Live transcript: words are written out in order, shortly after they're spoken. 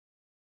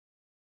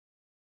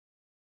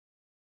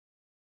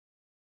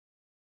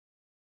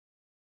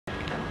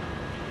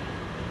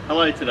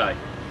Hello today.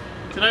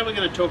 Today we're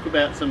going to talk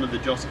about some of the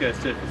Josco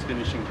surface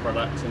finishing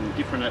products and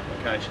different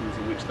applications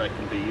in which they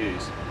can be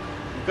used.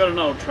 We've got an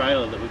old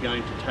trailer that we're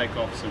going to take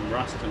off some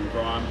rust and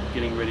grime,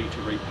 getting ready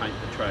to repaint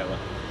the trailer.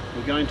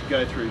 We're going to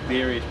go through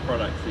various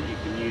products that you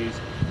can use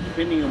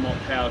depending on what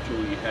power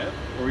tool you have,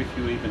 or if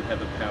you even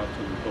have a power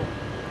tool at all.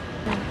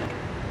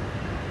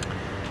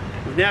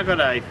 We've now got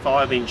a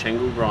 5-inch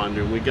angle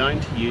grinder and we're going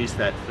to use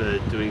that for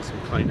doing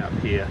some cleanup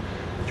here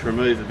to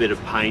remove a bit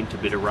of paint, a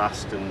bit of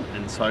rust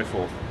and so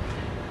forth.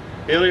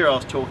 Earlier I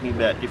was talking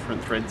about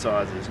different thread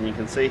sizes, and you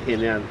can see here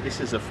now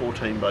this is a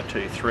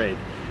 14x2 thread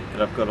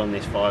that I've got on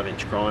this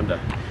 5-inch grinder.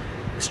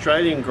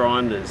 Australian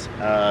grinders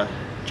are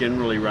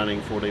generally running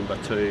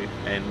 14x2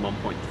 and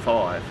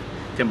 1.5,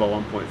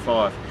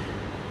 10x1.5.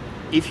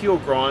 If your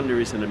grinder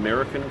is an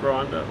American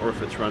grinder, or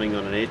if it's running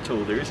on an air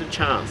tool, there is a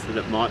chance that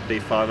it might be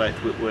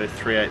 5/8 Whitworth,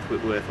 3/8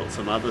 Whitworth or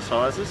some other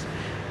sizes.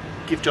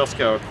 Give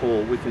Josco a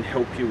call, we can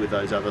help you with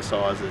those other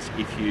sizes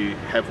if you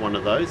have one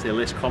of those. They're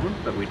less common,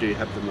 but we do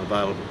have them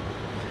available.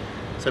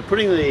 So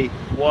putting the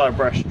wire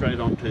brush straight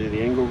onto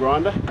the angle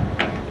grinder,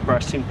 the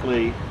brush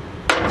simply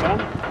goes on,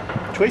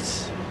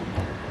 twists,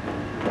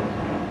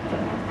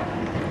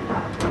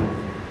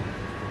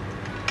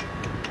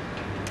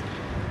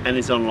 and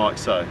is on like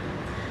so.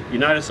 You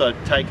notice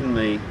I've taken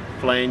the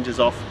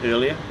flanges off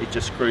earlier, it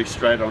just screws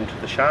straight onto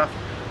the shaft.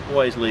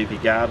 Always leave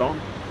your guard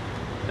on,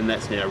 and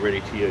that's now ready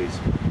to use.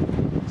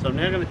 So I'm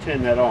now going to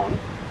turn that on,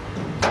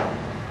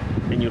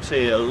 and you'll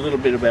see a little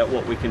bit about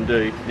what we can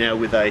do now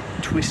with a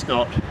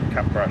Twistknot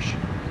cup brush.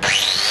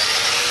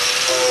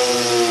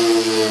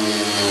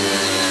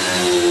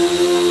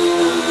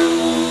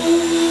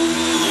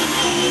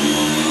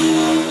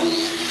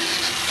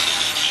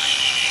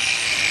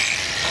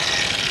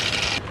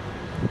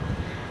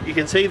 You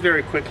can see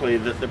very quickly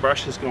that the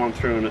brush has gone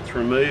through and it's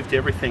removed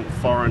everything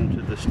foreign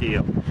to the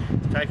steel.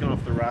 It's taken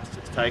off the rust,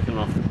 it's taken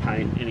off the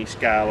paint, any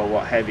scale or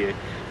what have you,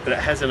 but it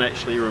hasn't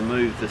actually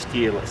removed the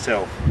steel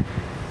itself.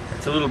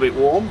 It's a little bit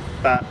warm,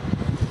 but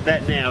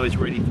that now is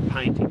ready for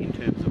painting in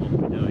terms of what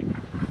we're doing.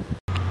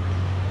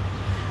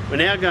 We're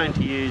now going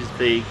to use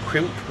the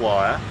crimped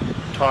wire,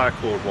 Tyre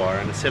cord wire,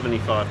 and a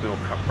 75mm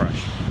cup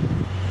brush.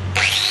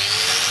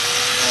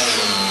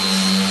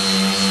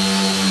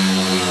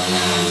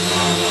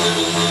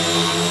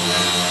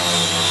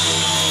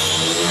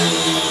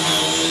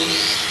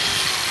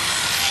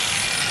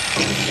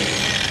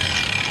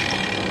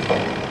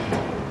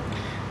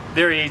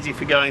 Very easy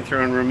for going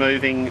through and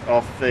removing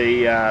off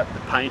the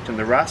paint and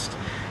the rust.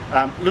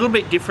 A little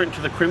bit different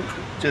to the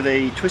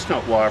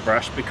Twistknot wire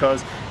brush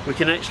because we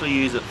can actually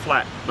use it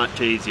flat much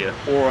easier,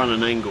 or on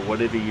an angle,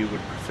 whatever you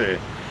would prefer.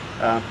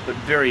 But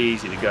very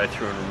easy to go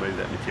through and remove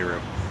that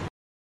material.